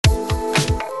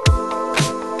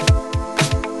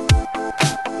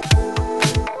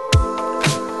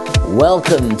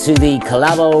Welcome to the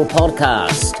Collabo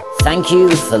podcast. Thank you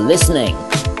for listening.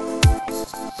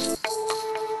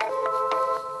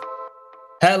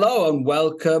 Hello and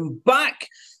welcome back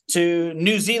to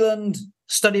New Zealand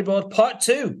Study Abroad Part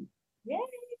 2. Yay!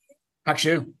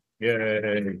 Hakshu.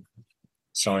 Yay.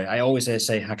 Sorry, I always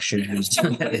say Hakshu.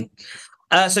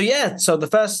 So the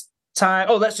first time...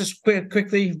 Oh, let's just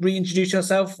quickly reintroduce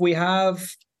yourself. We have...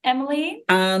 Emily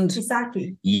and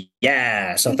Isaki.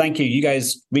 Yeah, so thank you. You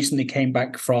guys recently came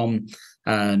back from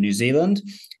New Zealand.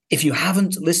 If you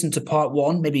haven't listened to part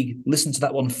 1, maybe listen to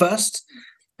that one first.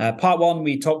 Part 1,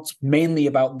 we talked mainly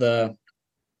about the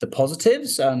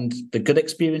positives and the good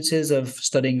experiences of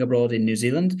studying abroad in New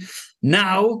Zealand.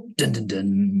 Now,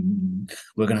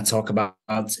 we're going to talk about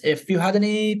if you had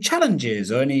any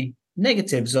challenges or any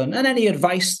negatives and any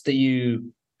advice that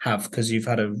you have, because you've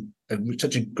had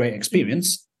such a great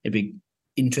experience. It'd be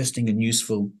interesting and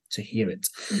useful to hear it.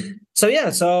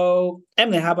 So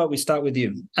Emily, how about we start with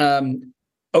you?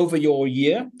 Over your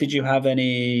year, did you have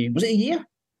any... Was it a year?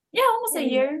 Yeah, almost a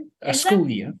year. A school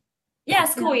year? Yeah,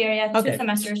 school year. Yeah, Okay. 2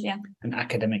 semesters. Yeah. An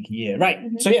academic year, right?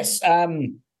 Mm-hmm. So yes,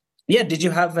 did you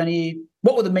have any?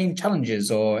 What were the main challenges,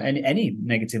 or any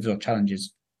negatives or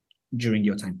challenges during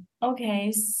your time?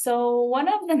 Okay, so one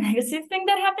of the negative thing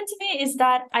that happened to me is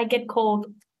that I get cold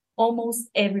almost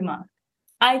every month.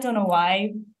 I don't know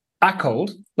why. A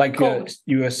cold? Like Cold.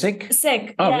 You were sick?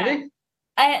 Sick. Oh, yeah. really?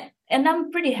 And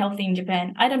I'm pretty healthy in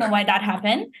Japan. I don't know why that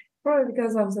happened. Probably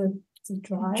because of the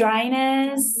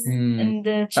Dryness and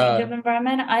the change of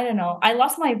environment. I don't know. I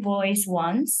lost my voice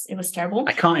once. It was terrible.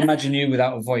 I can't imagine you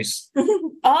without a voice.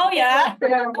 Oh yeah.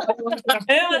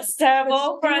 It was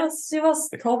terrible. She was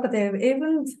talkative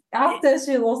even after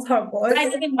she lost her voice. I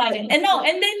didn't mind it. And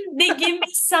then they give me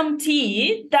some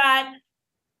tea that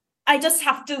I just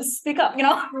have to speak up,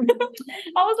 I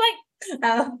was like,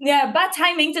 bad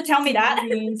timing to tell me that.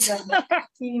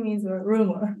 Tea means a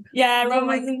rumor. Yeah,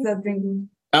 Rumor rumor. is the drinking.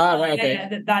 Ah, right, okay.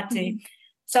 Yeah, that tea.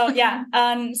 So yeah,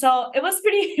 so it was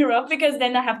pretty rough because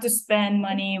then I have to spend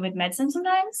money with medicine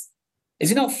sometimes.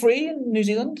 Is it not free in New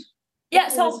Zealand? Yeah,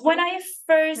 so when I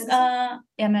first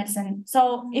medicine.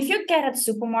 So if you get at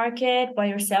supermarket by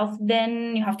yourself,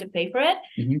 then you have to pay for it.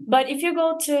 Mm-hmm. But if you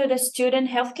go to the student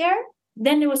healthcare,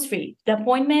 then it was free. The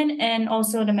appointment and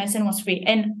also the medicine was free.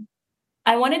 And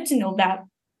I wanted to know that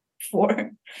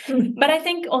before. But I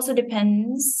think also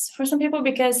depends for some people,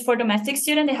 because for domestic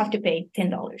student, they have to pay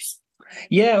 $10.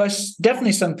 Yeah, well, it's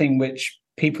definitely something which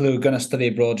people who are going to study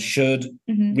abroad should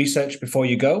research before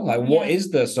you go. Like, what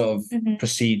is the sort of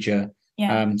procedure?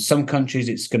 Yeah. Some countries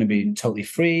it's going to be totally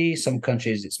free. Some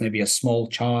countries it's maybe a small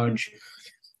charge.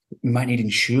 You might need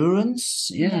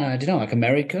insurance. Yeah, I don't know. Like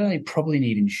America, you probably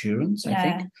need insurance, I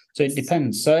think. So it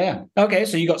depends. So yeah. Okay,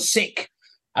 so you got sick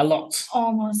a lot.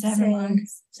 Almost everyone.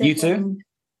 You too?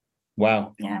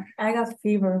 Wow. Yeah. I got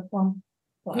fever one.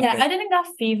 Yeah, I didn't got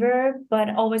fever, but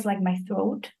always like my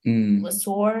throat was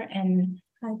sore and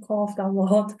I coughed a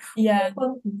lot. yeah.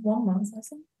 For 1 month, I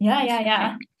think.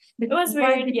 Yeah. It was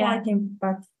weird. I came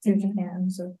back to Japan,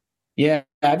 so Yeah,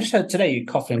 I've just heard today you're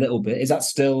coughing a little bit. Is that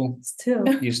still...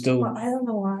 You're still... Well, I don't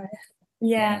know why.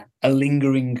 Yeah. A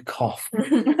lingering cough.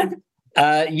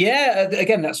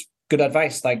 Again, that's good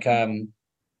advice. Like,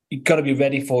 you've got to be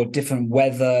ready for different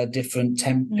weather, different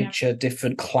temperature,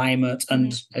 different climate,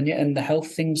 and the health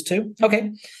things too.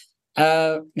 Okay.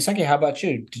 Misaki, how about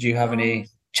you? Did you have any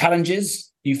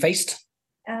challenges you faced?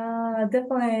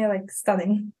 Definitely like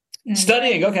studying.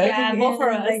 Studying, okay. Yeah, both for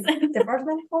us. Like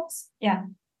department course. Yeah.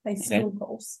 Like school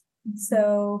course.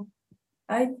 So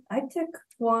I took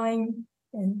wine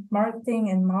and marketing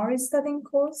and Maori studying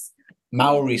course.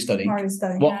 Maori studying. Maori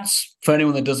studying. What's for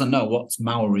anyone that doesn't know? What's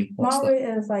Maori? Maori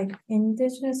is like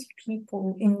indigenous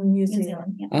people in New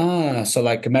Zealand. So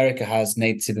like America has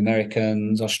Native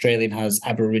Americans, Australian has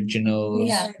Aboriginals,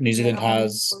 New Zealand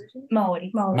has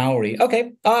Maori.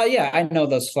 Okay. I know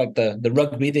those, like the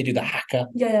rugby. They do the haka.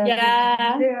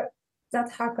 That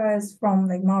haka is from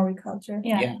like Maori culture.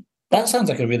 Yeah. That sounds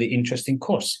like a really interesting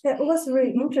course. Yeah, it was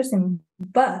really interesting,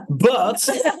 but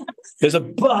there's a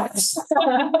but.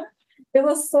 It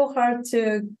was so hard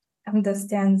to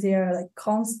understand their like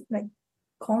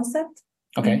concept.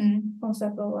 Okay.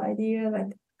 Concept or idea,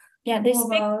 like they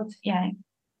speak about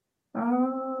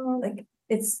like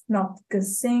it's not good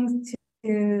thing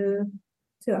to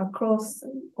across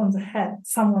on the head,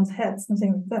 someone's head,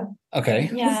 something like that. Okay.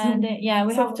 We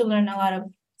have to learn a lot of.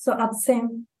 So at the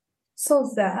same, so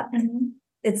that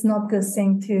it's not good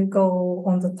thing to go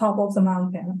on the top of the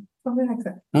mountain, something like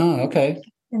that. Oh, okay.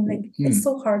 And like it's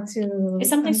so hard to. It's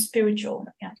something spiritual.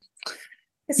 Yeah.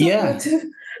 It's so hard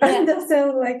to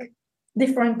understand like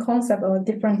different concept or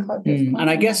different cultures. And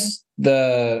I guess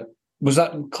was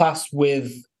that class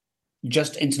with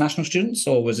just international students,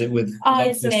 or was it with It's local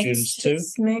mixed. students too?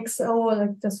 It's mixed or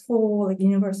like just full like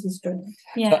university students.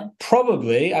 Yeah. But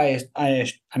probably,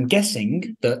 I'm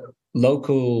guessing that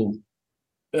local.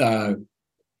 Do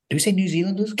we say New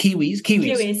Zealanders? Kiwis.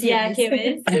 Kiwis. Yeah,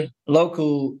 Kiwis.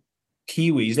 Local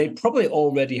Kiwis. They probably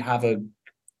already have a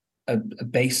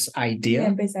base idea. Yeah,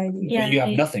 base idea. Yeah. But you have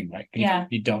nothing, right?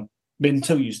 You don't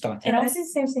until you start. And I see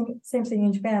same thing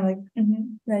in Japan. Like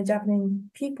the Japanese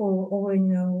people already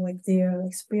know like their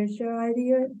like spiritual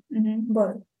idea,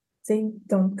 but they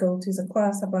don't go to the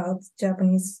class about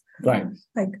Japanese Right.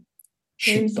 like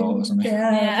Shinto or something.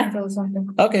 Yeah, Shinto or something.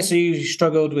 Okay, so you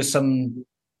struggled with some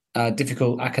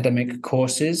difficult academic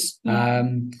courses.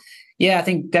 Yeah, I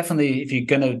think definitely if you're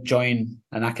going to join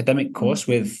an academic course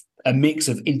with a mix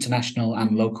of international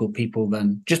and local people,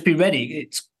 then just be ready.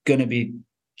 It's going to be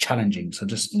challenging. So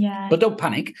but don't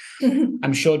panic.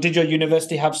 I'm sure. Did your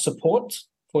university have support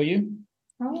for you?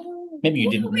 Maybe you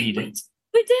didn't need it.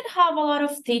 We did have a lot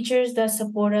of teachers that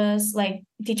support us, like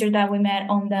teachers that we met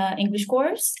on the English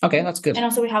course. Okay, that's good. And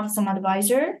also we have some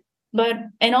advisor.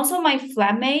 And also my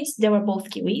flatmates, they were both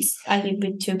Kiwis. I live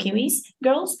with 2 Kiwis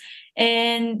girls.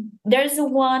 And there's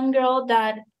one girl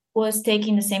that was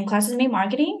taking the same class as me,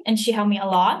 marketing, and she helped me a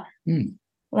lot.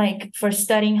 Like for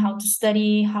studying how to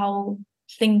study, how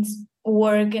things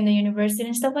work in the university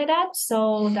and stuff like that.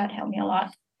 So that helped me a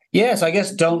lot. Yes, I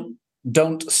guess don't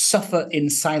suffer in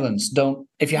silence.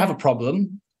 If you have a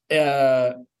problem,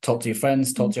 talk to your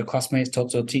friends, talk to your classmates, talk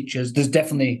to your teachers. There's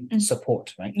definitely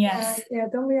support, right? Yes.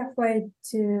 Don't be afraid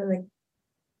to like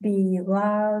be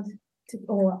loud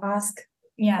or ask.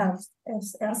 Yeah.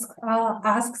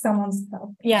 Ask someone's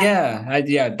help. Yeah.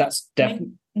 That's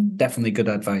definitely good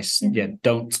advice. Yeah,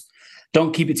 don't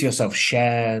keep it to yourself.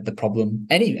 Share the problem,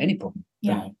 any problem.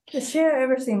 Yeah. Just share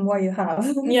everything what you have.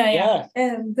 Yeah.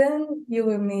 And then you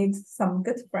will meet some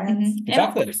good friends.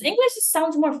 Exactly. And English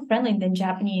sounds more friendly than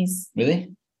Japanese.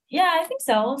 Really? Yeah, I think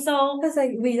so. So because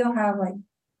like we don't have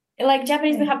like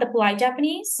Japanese, we have the polite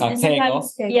Japanese. And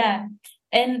sometimes,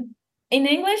 and in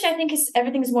English, I think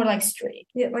everything is more like straight.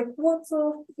 Yeah, like what's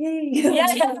up? Yeah.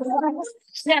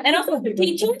 And also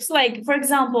teachers, like for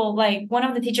example, like one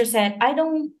of the teachers said, I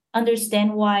don't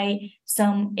understand why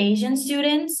some Asian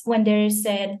students, when they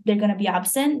said they're gonna be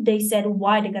absent, they said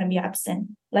why they're gonna be absent,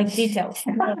 like details.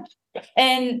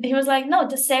 And he was like, no,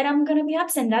 just said I'm gonna be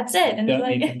absent. That's it. And don't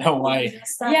need to know why.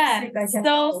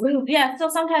 So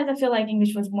sometimes I feel like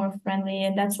English was more friendly,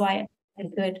 and that's why I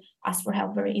could ask for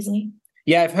help very easily.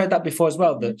 Yeah, I've heard that before as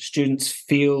well, that students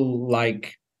feel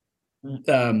like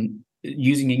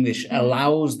using English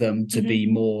allows them to be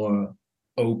more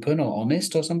open or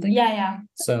honest or something. Yeah.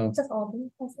 So just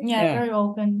open. Yeah, very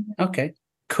open. Okay,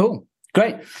 cool.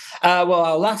 Great. Well,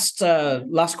 our last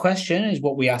question is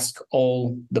what we ask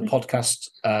all the podcast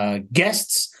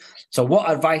guests. So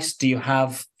what advice do you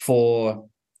have for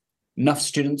enough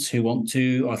students who want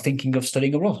to or thinking of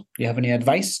studying abroad? Do you have any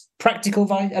advice,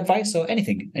 practical advice, or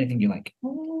anything you like?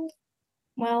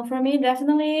 Well, for me,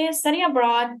 definitely studying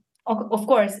abroad. Of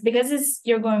course, because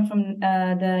you're going from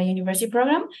the university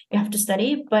program, you have to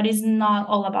study, but it's not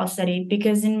all about study.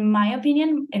 Because in my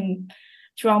opinion, and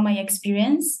throughout my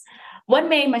experience, what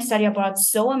made my study abroad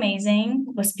so amazing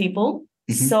was people.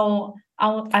 So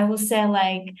I will say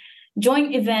like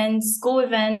join events, school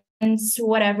events,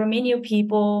 whatever, meet new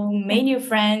people, make new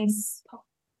friends,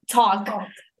 talk.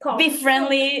 Be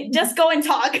friendly, just go and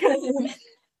talk.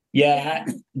 Yeah,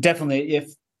 definitely.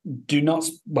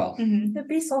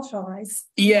 Be socialized.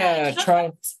 Yeah, try.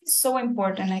 It's so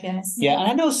important, I guess. Yeah,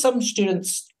 and I know some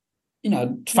students,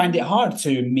 find it hard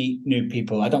to meet new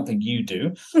people. I don't think you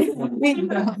do.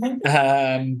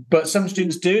 But some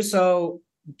students do. So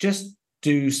just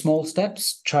do small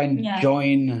steps. Try and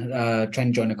join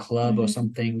a club or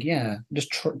something. Yeah,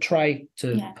 just try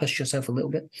to push yourself a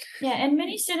little bit. Yeah, and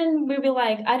many students will be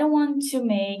like, I don't want to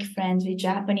make friends with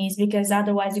Japanese because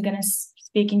otherwise you're gonna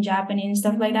speak in Japanese and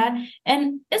stuff like that.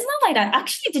 And it's not like that.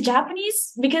 Actually, the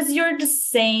Japanese, because you're the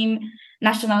same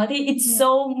nationality, it's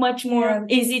so much more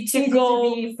easy to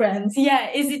be friends.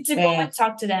 Yeah, easy to go and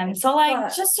talk to them. So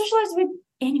just socialize with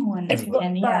anyone. But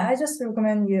I just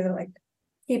recommend you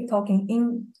keep talking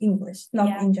in English,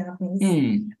 not in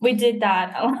Japanese. We did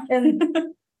that. And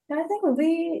I think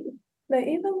we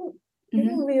even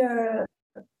we are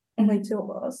only 2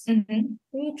 of us.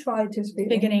 We try to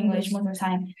speak in English most of the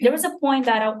time. There was a point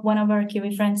that one of our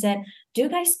Kiwi friends said, "Do you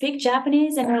guys speak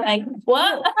Japanese?" And we're like,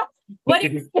 "What?" what?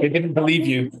 They didn't believe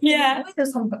you. Yeah. Yeah,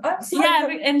 Yeah,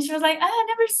 and she was like, I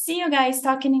never see you guys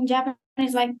talking in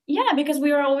Japanese. Like, yeah, because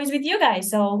we were always with you guys,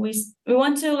 so we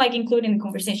want to like include in the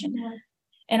conversation. Yeah.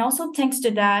 And also thanks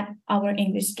to that, our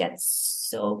English gets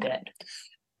so good.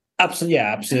 Absolutely,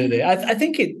 yeah, absolutely. I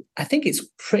think it's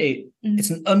pretty.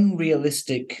 It's an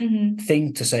unrealistic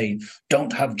thing to say.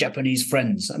 Don't have Japanese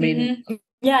friends. I mean,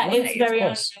 yeah, right, it's very of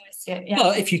course. unrealistic. Yeah.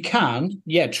 Well, if you can,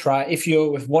 yeah, try. If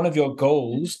one of your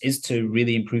goals is to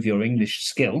really improve your English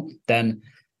skill, then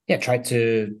yeah, try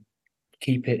to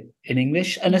keep it in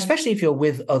English, and especially if you're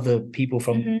with other people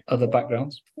from other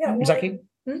backgrounds. Yeah, Misaki?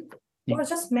 Or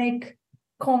just make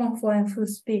common friends who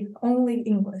speak only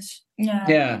English.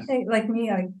 Yeah. Like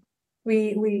me,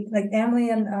 we like Emily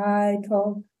and I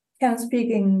can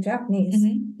speak in Japanese,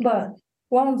 but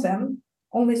one of them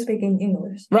only speak in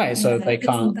English. Right, so they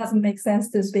can't. It doesn't make sense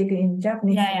to speak in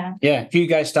Japanese. Yeah, if you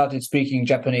guys started speaking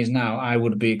Japanese now, I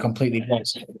would be completely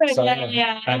lost. So,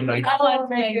 I'm like,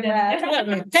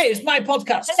 hey, it's my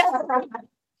podcast.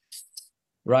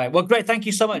 Right. Well, great. Thank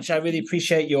you so much. I really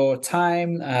appreciate your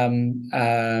time.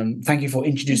 Thank you for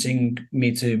introducing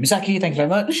me to Misaki. Thank you very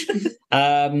much.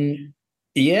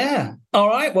 Yeah. All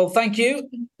right. Well, thank you.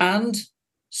 And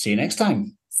see you next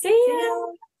time. See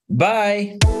you.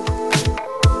 Bye.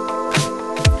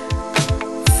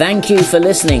 Thank you for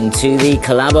listening to the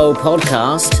Collabo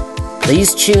podcast.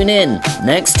 Please tune in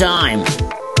next time.